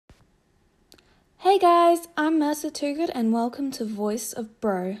Hey guys, I'm Mercer Toogood and welcome to Voice of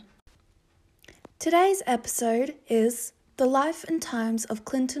Bro. Today's episode is The Life and Times of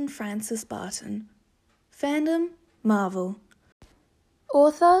Clinton Francis Barton. Fandom, Marvel.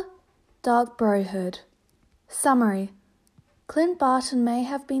 Author, Dark Brohood. Summary. Clint Barton may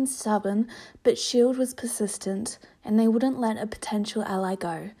have been stubborn, but S.H.I.E.L.D. was persistent, and they wouldn't let a potential ally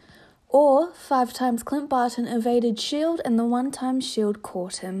go. Or, 5 times Clint Barton evaded S.H.I.E.L.D. and the one time S.H.I.E.L.D.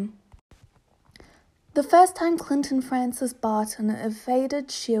 caught him. The first time Clinton Francis Barton evaded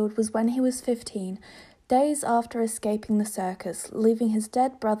S.H.I.E.L.D. was when he was 15, days after escaping the circus, leaving his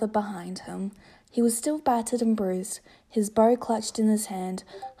dead brother behind him. He was still battered and bruised, his bow clutched in his hand,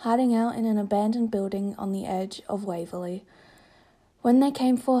 hiding out in an abandoned building on the edge of Waverly. When they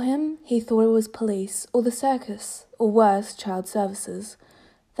came for him, he thought it was police, or the circus, or worse, child services.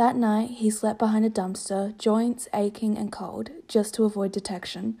 That night, he slept behind a dumpster, joints aching and cold, just to avoid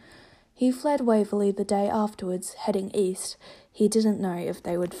detection. He fled Waverly the day afterwards, heading east. He didn't know if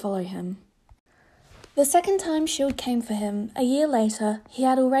they would follow him. The second time S.H.I.E.L.D. came for him, a year later, he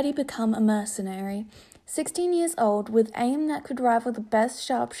had already become a mercenary. 16 years old, with aim that could rival the best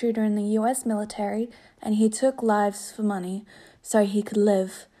sharpshooter in the US military, and he took lives for money, so he could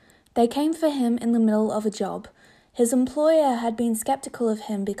live. They came for him in the middle of a job. His employer had been skeptical of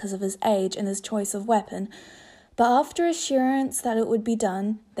him because of his age and his choice of weapon, but after assurance that it would be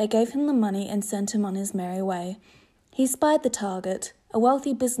done, they gave him the money and sent him on his merry way. He spied the target, a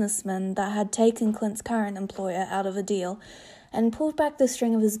wealthy businessman that had taken Clint's current employer out of a deal, and pulled back the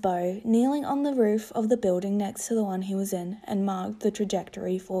string of his bow, kneeling on the roof of the building next to the one he was in, and marked the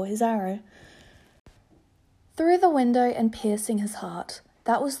trajectory for his arrow. Through the window and piercing his heart,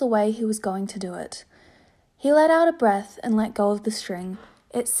 that was the way he was going to do it. He let out a breath and let go of the string.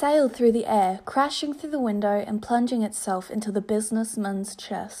 It sailed through the air, crashing through the window and plunging itself into the businessman's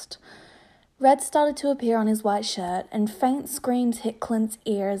chest. Red started to appear on his white shirt, and faint screams hit Clint's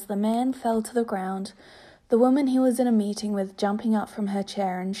ear as the man fell to the ground, the woman he was in a meeting with jumping up from her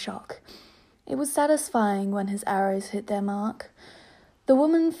chair in shock. It was satisfying when his arrows hit their mark. The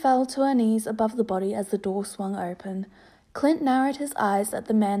woman fell to her knees above the body as the door swung open. Clint narrowed his eyes at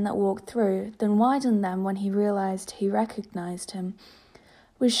the man that walked through, then widened them when he realized he recognized him.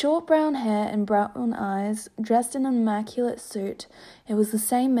 With short brown hair and brown eyes, dressed in an immaculate suit, it was the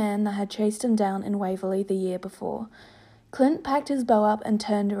same man that had chased him down in Waverly the year before. Clint packed his bow up and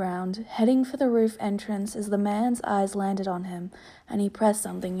turned around, heading for the roof entrance as the man's eyes landed on him, and he pressed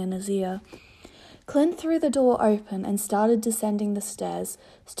something in his ear. Clint threw the door open and started descending the stairs,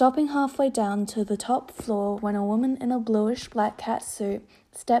 stopping halfway down to the top floor when a woman in a bluish-black cat suit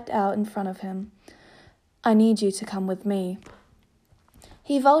stepped out in front of him. "I need you to come with me."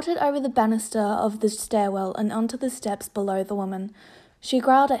 He vaulted over the banister of the stairwell and onto the steps below the woman. She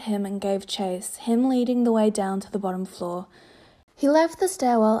growled at him and gave chase, him leading the way down to the bottom floor. He left the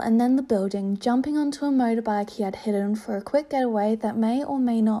stairwell and then the building, jumping onto a motorbike he had hidden for a quick getaway that may or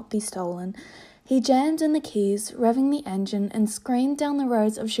may not be stolen. He jammed in the keys, revving the engine, and screamed down the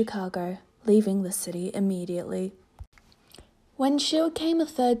roads of Chicago, leaving the city immediately. When S.H.I.E.L.D. came a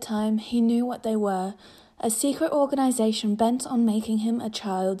third time, he knew what they were. A secret organization bent on making him a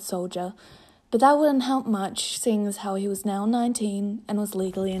child soldier. But that wouldn't help much, seeing as how he was now 19 and was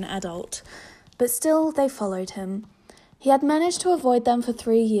legally an adult. But still, they followed him. He had managed to avoid them for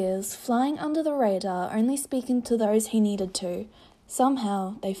 3 years, flying under the radar, only speaking to those he needed to.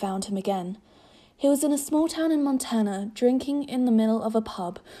 Somehow, they found him again. He was in a small town in Montana, drinking in the middle of a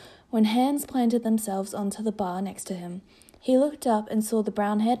pub, when hands planted themselves onto the bar next to him. He looked up and saw the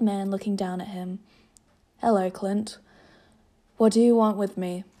brown-haired man looking down at him. "Hello, Clint. What do you want with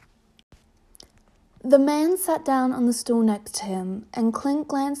me?" The man sat down on the stool next to him, and Clint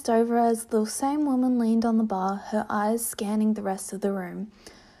glanced over as the same woman leaned on the bar, her eyes scanning the rest of the room.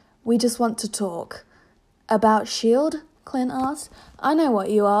 "We just want to talk." "About S.H.I.E.L.D.?" Clint asked. "I know what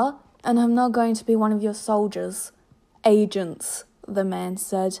you are, and I'm not going to be one of your soldiers." "Agents," the man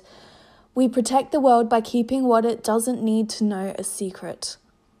said. "We protect the world by keeping what it doesn't need to know a secret."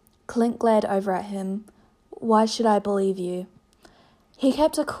 Clint glared over at him. "Why should I believe you?" He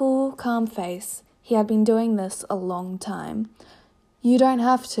kept a cool, calm face. He had been doing this a long time. "You don't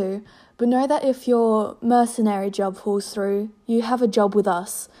have to, but know that if your mercenary job falls through, you have a job with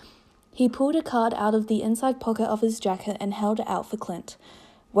us." He pulled a card out of the inside pocket of his jacket and held it out for Clint.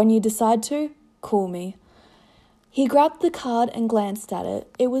 "When you decide to, call me." He grabbed the card and glanced at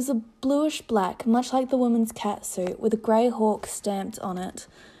it. It was a bluish-black, much like the woman's cat suit, with a grey hawk stamped on it.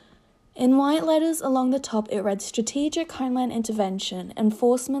 In white letters along the top, it read Strategic Homeland Intervention,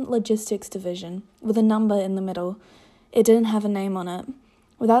 Enforcement Logistics Division, with a number in the middle. It didn't have a name on it.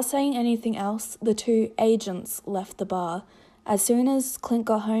 Without saying anything else, the two agents left the bar. As soon as Clint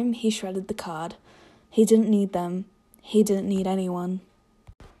got home, he shredded the card. He didn't need them. He didn't need anyone.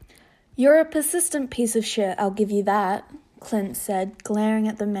 "You're a persistent piece of shit, I'll give you that," Clint said, glaring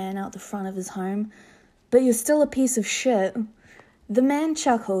at the man out the front of his home. "But you're still a piece of shit." The man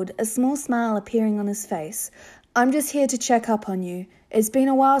chuckled, a small smile appearing on his face. "I'm just here to check up on you. It's been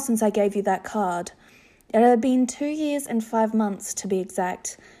a while since I gave you that card." It had been 2 years and 5 months, to be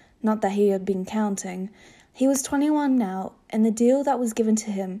exact. Not that he had been counting. He was 21 now, and the deal that was given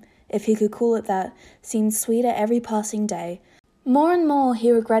to him, if he could call it that, seemed sweeter every passing day. More and more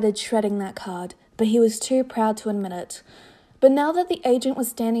he regretted shredding that card, but he was too proud to admit it. But now that the agent was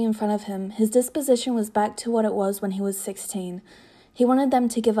standing in front of him, his disposition was back to what it was when he was 16. He wanted them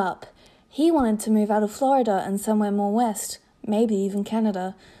to give up. He wanted to move out of Florida and somewhere more west, maybe even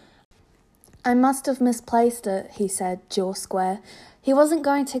Canada. "I must have misplaced it," he said, jaw square. He wasn't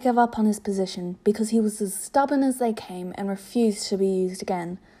going to give up on his position because he was as stubborn as they came and refused to be used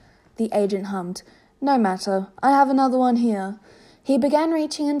again. The agent hummed. "No matter, I have another one here." He began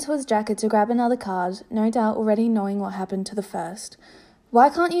reaching into his jacket to grab another card, no doubt already knowing what happened to the first. "Why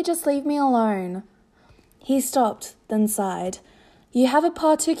can't you just leave me alone?" He stopped, then sighed. "You have a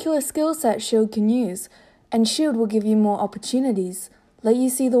particular skill set S.H.I.E.L.D. can use, and S.H.I.E.L.D. will give you more opportunities. Let you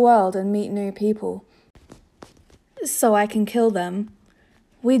see the world and meet new people." "So I can kill them."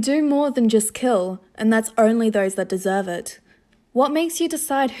 "We do more than just kill, and that's only those that deserve it. What makes you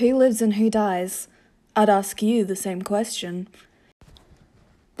decide who lives and who dies? I'd ask you the same question."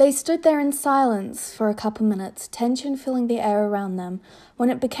 They stood there in silence for a couple minutes, tension filling the air around them.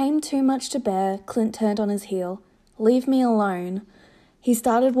 When it became too much to bear, Clint turned on his heel. "Leave me alone." He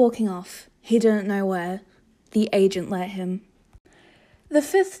started walking off. He didn't know where. The agent let him. The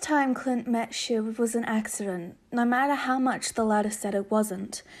 5th time Clint met S.H.I.E.L.D. was an accident, no matter how much the latter said it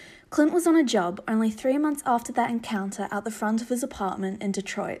wasn't. Clint was on a job only 3 months after that encounter out the front of his apartment in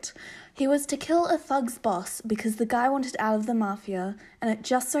Detroit. He was to kill a thug's boss because the guy wanted out of the mafia, and it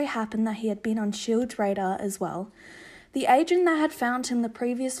just so happened that he had been on S.H.I.E.L.D.'s radar as well. The agent that had found him the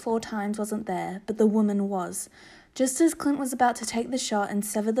previous 4 times wasn't there, but the woman was. Just as Clint was about to take the shot and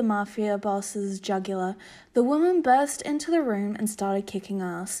sever the mafia boss's jugular, the woman burst into the room and started kicking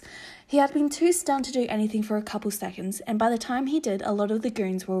ass. He had been too stunned to do anything for a couple seconds, and by the time he did, a lot of the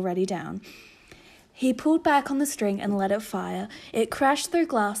goons were already down. He pulled back on the string and let it fire. It crashed through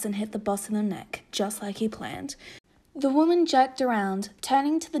glass and hit the boss in the neck, just like he planned. The woman jerked around,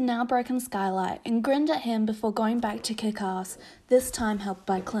 turning to the now broken skylight, and grinned at him before going back to kick ass, this time helped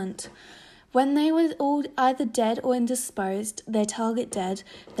by Clint. When they were all either dead or indisposed, their target dead,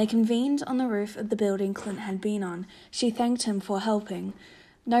 they convened on the roof of the building Clint had been on. She thanked him for helping.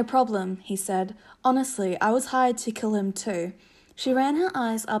 "No problem," he said. "Honestly, I was hired to kill him too." She ran her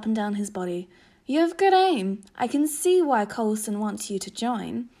eyes up and down his body. "You have good aim. I can see why Coulson wants you to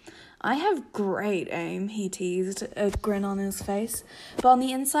join." "I have great aim," he teased, a grin on his face. But on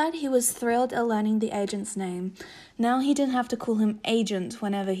the inside, he was thrilled at learning the agent's name. Now he didn't have to call him Agent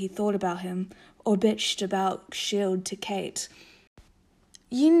whenever he thought about him, or bitched about S.H.I.E.L.D. to Kate.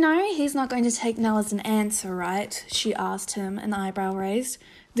 "You know he's not going to take no as an answer, right?" she asked him, an eyebrow raised.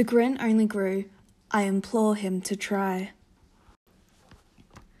 The grin only grew. "I implore him to try."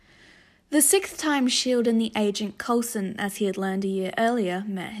 The 6th time S.H.I.E.L.D. and the agent Coulson, as he had learned a year earlier,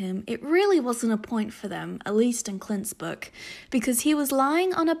 met him, it really wasn't a point for them, at least in Clint's book, because he was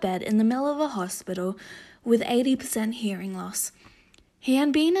lying on a bed in the middle of a hospital with 80% hearing loss. He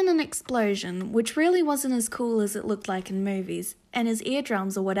had been in an explosion, which really wasn't as cool as it looked like in movies, and his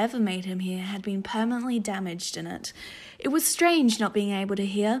eardrums or whatever made him hear had been permanently damaged in it. It was strange not being able to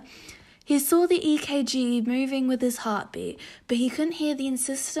hear. He saw the EKG moving with his heartbeat, but he couldn't hear the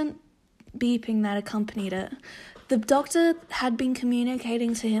insistent beeping that accompanied it. The doctor had been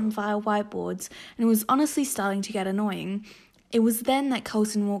communicating to him via whiteboards, and it was honestly starting to get annoying. It was then that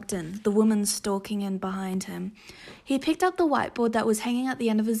Coulson walked in, the woman stalking in behind him. He picked up the whiteboard that was hanging at the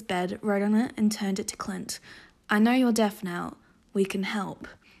end of his bed, wrote on it, and turned it to Clint. "I know you're deaf now. We can help."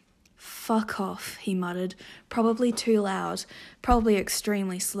 "Fuck off," he muttered, probably too loud, probably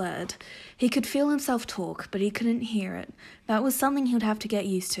extremely slurred. He could feel himself talk, but he couldn't hear it. That was something he would have to get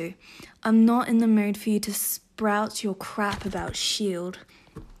used to. "I'm not in the mood for you to sprout your crap about S.H.I.E.L.D.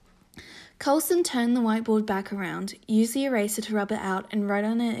 Coulson turned the whiteboard back around, used the eraser to rub it out, and wrote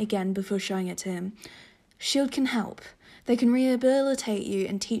on it again before showing it to him. "S.H.I.E.L.D. can help. They can rehabilitate you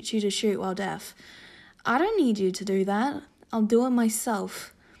and teach you to shoot while deaf." "I don't need you to do that. I'll do it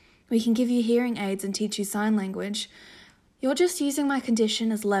myself. We can give you hearing aids and teach you sign language." "You're just using my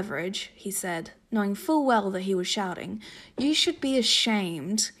condition as leverage," he said, knowing full well that he was shouting. "You should be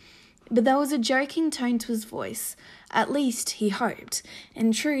ashamed." But there was a joking tone to his voice. At least, he hoped.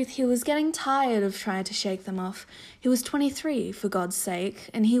 In truth, he was getting tired of trying to shake them off. He was 23, for God's sake,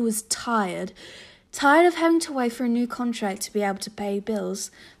 and he was tired. Tired of having to wait for a new contract to be able to pay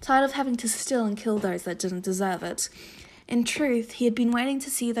bills. Tired of having to steal and kill those that didn't deserve it. In truth, he had been waiting to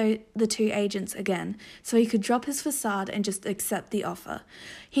see the two agents again, so he could drop his facade and just accept the offer.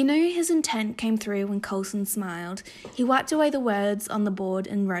 He knew his intent came through when Coulson smiled. He wiped away the words on the board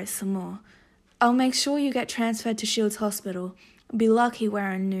and wrote some more. "I'll make sure you get transferred to Shields Hospital. Be lucky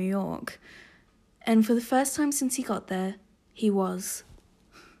we're in New York." And for the first time since he got there, he was.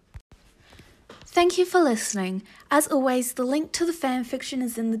 Thank you for listening. As always, the link to the fanfiction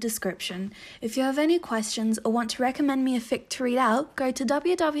is in the description. If you have any questions or want to recommend me a fic to read out, go to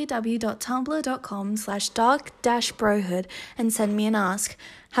www.tumblr.com/dark-brohood and send me an ask.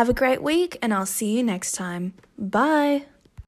 Have a great week, and I'll see you next time. Bye!